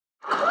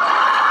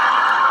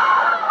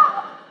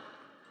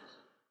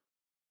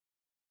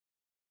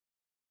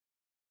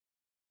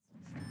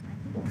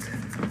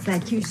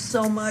Thank you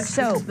so much.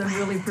 So, this has been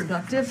really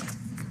productive.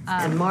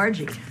 And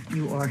Margie,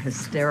 you are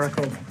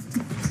hysterical.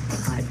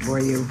 I adore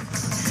you.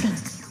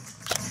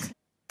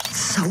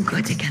 So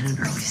good to get an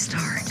early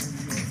start.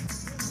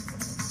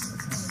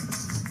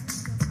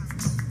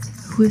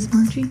 Who is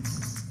Margie?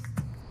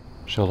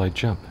 Shall I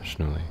jump,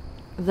 Schnully?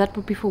 That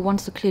would be for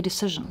once a clear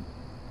decision.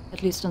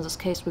 At least in this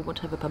case, we would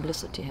have a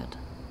publicity hit.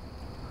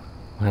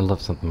 I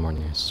love something more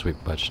than your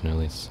sweet butt,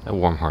 Schnullies. A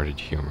warm-hearted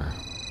humor.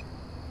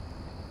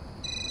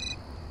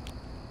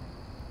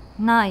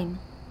 Nein.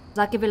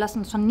 Sag ihr, wir lassen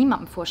uns von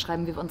niemandem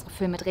vorschreiben, wie wir unsere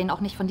Filme drehen,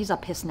 auch nicht von dieser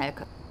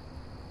Pissnelke.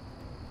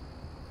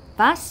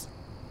 Was?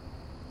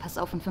 Pass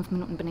auf, in 5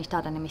 Minuten bin ich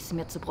da, dann nehme ich sie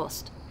mir zur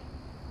Brust.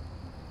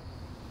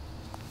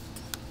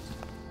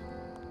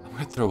 I'm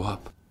gonna throw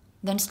up.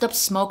 Then stop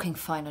smoking,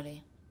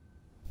 finally.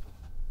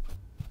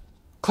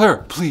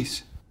 Claire,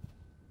 please.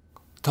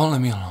 Don't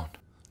let me alone.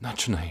 Not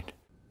tonight.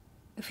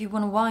 If you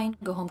want to whine,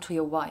 go home to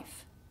your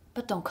wife.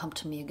 But don't come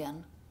to me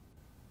again.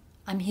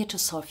 I'm here to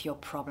solve your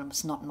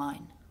problems, not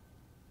mine.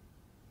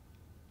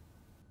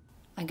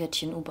 I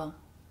get you an Uber.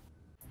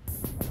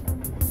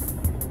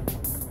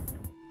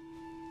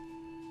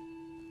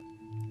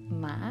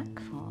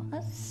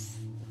 Markus?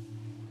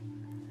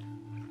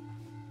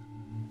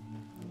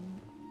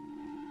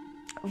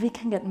 We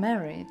can get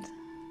married.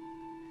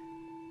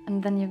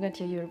 And then you get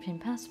your European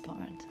passport.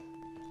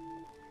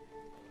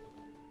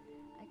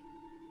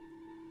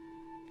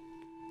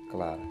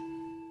 Clara.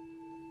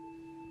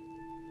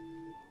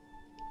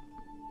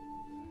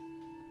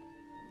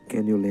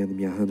 Can you lend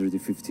me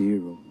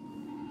 €150?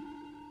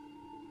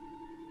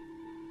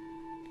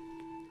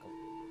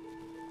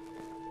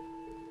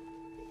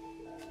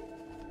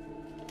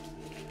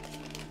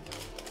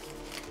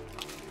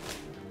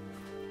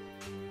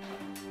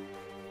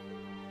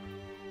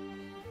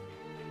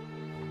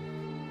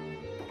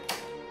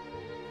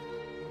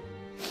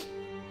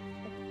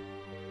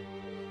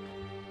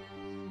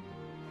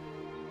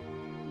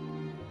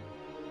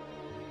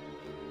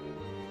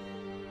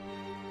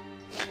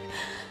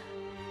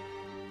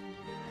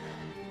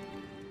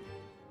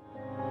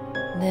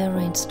 There are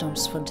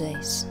rainstorms for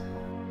days.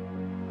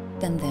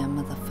 Then there are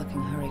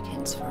motherfucking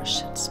hurricanes for a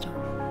shitstorm.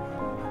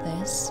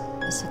 This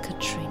is a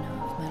Katrina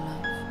of my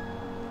life.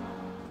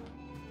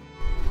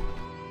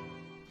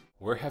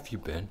 Where have you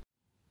been?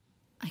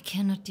 I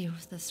cannot deal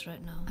with this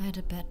right now. I had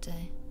a bad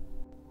day.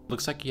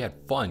 Looks like you had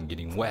fun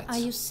getting wet. Are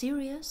you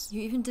serious?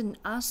 You even didn't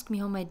ask me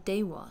how my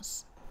day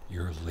was.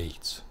 You're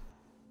late.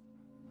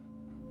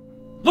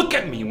 Look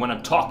at me when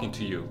I'm talking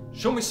to you.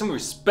 Show me some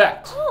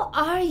respect. Who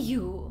are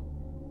you?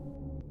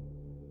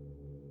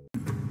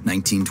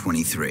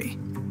 1923.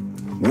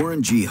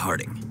 Warren G.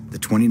 Harding, the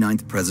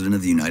 29th President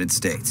of the United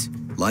States,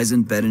 lies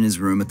in bed in his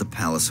room at the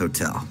Palace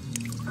Hotel.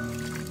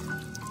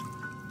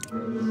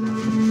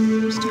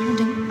 Mr.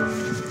 Harding.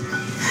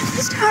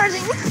 Mr.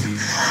 Harding!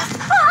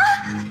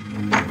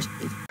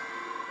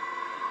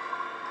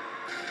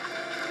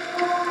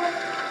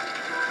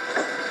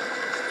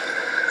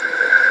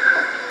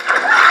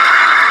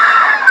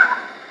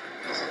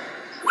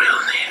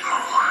 We'll need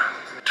more.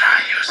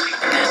 Try using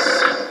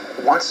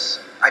this. Once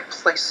I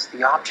place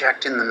the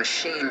object in the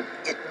machine,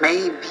 it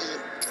may be...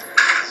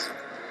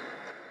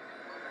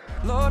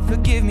 Lord,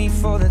 forgive me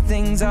for the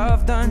things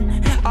I've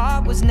done. I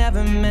was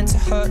never meant to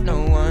hurt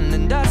no one,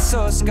 and I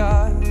saw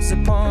scars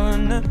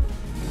upon.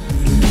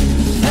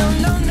 No,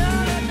 no,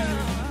 no.